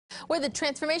where the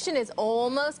transformation is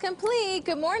almost complete.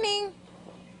 Good morning.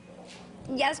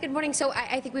 Yes, good morning. So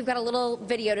I think we've got a little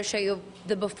video to show you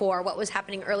the before, what was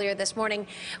happening earlier this morning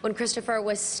when Christopher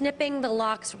was snipping the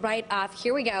locks right off.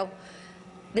 Here we go.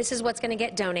 This is what's going to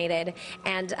get donated.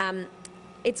 And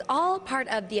it's all part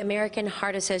of the American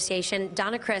Heart Association.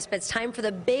 Donna Crisp, it's time for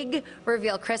the big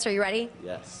reveal. Chris, are you ready?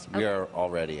 Yes, we are all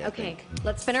ready, I think.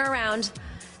 Let's spin her around.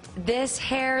 This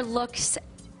hair looks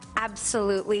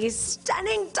absolutely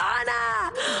stunning,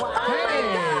 Donna! Wow. Oh my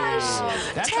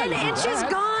gosh! 10 inches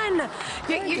gone!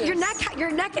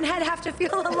 Your neck and head have to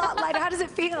feel a lot lighter. How does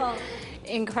it feel?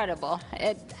 Incredible.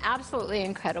 It's absolutely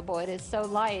incredible. It is so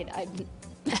light. I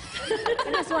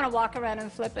just want to walk around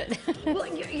and flip it. Well,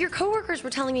 your coworkers were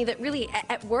telling me that really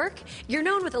at work, you're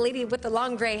known with the lady with the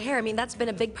long gray hair. I mean, that's been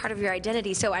a big part of your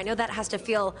identity. So I know that has to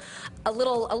feel a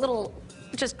little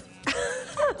just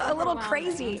a little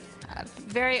crazy.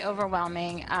 Very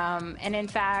overwhelming. And in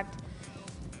fact,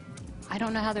 I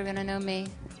don't know how they're going to know me.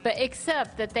 But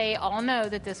except that they all know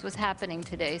that this was happening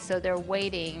today, so they're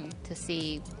waiting to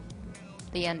see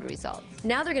the end result.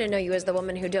 Now they're going to know you as the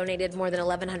woman who donated more than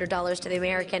 $1,100 to the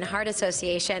American Heart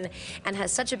Association and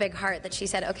has such a big heart that she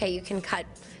said, okay, you can cut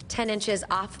 10 inches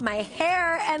off my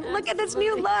hair and look at this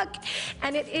new look.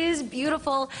 And it is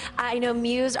beautiful. I know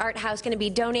Muse Art House going to be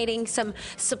donating some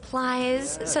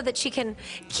supplies so that she can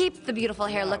keep the beautiful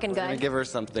hair looking good. We're going to give her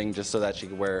something just so that she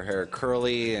can wear her hair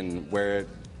curly and wear it,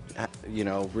 you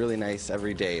know, really nice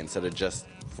every day instead of just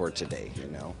for today, you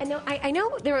know. I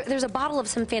know there's a bottle of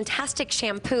some fantastic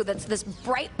shampoo that's this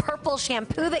bright purple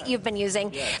shampoo that you've been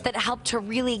using that helped to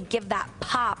really give that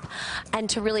pop and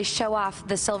to really show off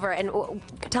the silver. And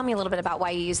tell me a little bit about why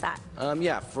you use that.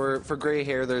 Yeah, for gray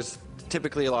hair, there's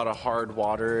typically a lot of hard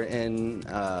water in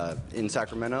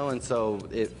Sacramento, and so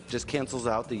it just cancels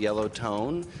out the yellow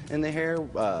tone in the hair.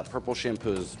 Purple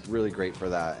shampoo is really great for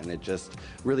that, and it just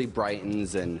really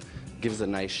brightens and gives a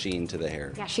nice sheen to the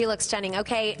hair. Yeah, she looks stunning.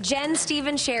 Okay, Jen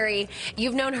Stephen Sherry,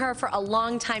 you've known her for a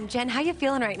long time. Jen, how you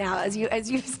feeling right now as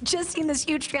you've just seen this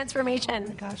huge transformation? Oh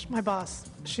my gosh, my boss,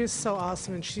 she's so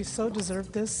awesome and she so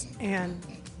deserved this, and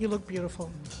you look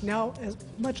beautiful. Now as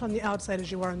much on the outside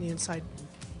as you are on the inside.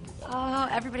 Oh,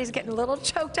 everybody's getting a little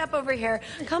choked up over here.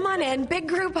 Come on in, big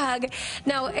group hug.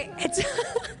 Now, it's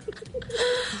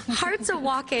Hearts A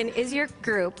Walkin' is your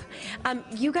group.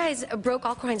 You guys broke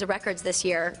all kinds of records this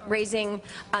year, raising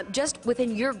just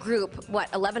within your group,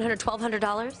 what, $1,100,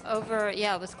 $1,200? Over,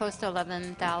 yeah, it was close to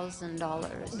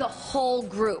 $11,000. The whole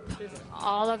group?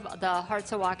 All of the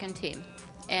Hearts A Walkin' team.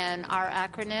 And our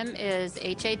acronym is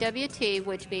HAWT,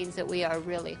 which means that we are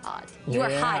really hot. You are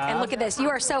hot, and look at this. You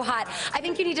are so hot. I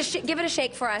think you need to give it a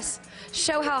shake for us.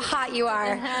 Show how hot you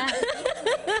are.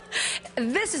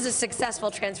 This is a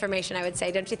successful transformation, I would say,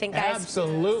 don't you think, guys?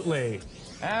 Absolutely.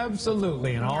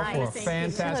 Absolutely, and all for a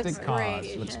fantastic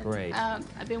cause. Looks great.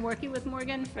 I've been working with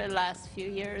Morgan for the last few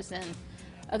years and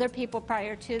other people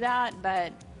prior to that,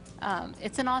 but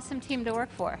it's an awesome team to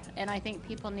work for, and I think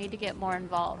people need to get more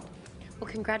involved. Well,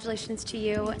 congratulations to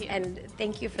you, and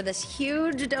thank you for this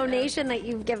huge donation that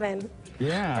you've given.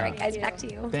 Yeah. All right, guys, back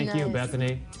to you. Thank you,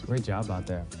 Bethany. Great job out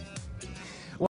there.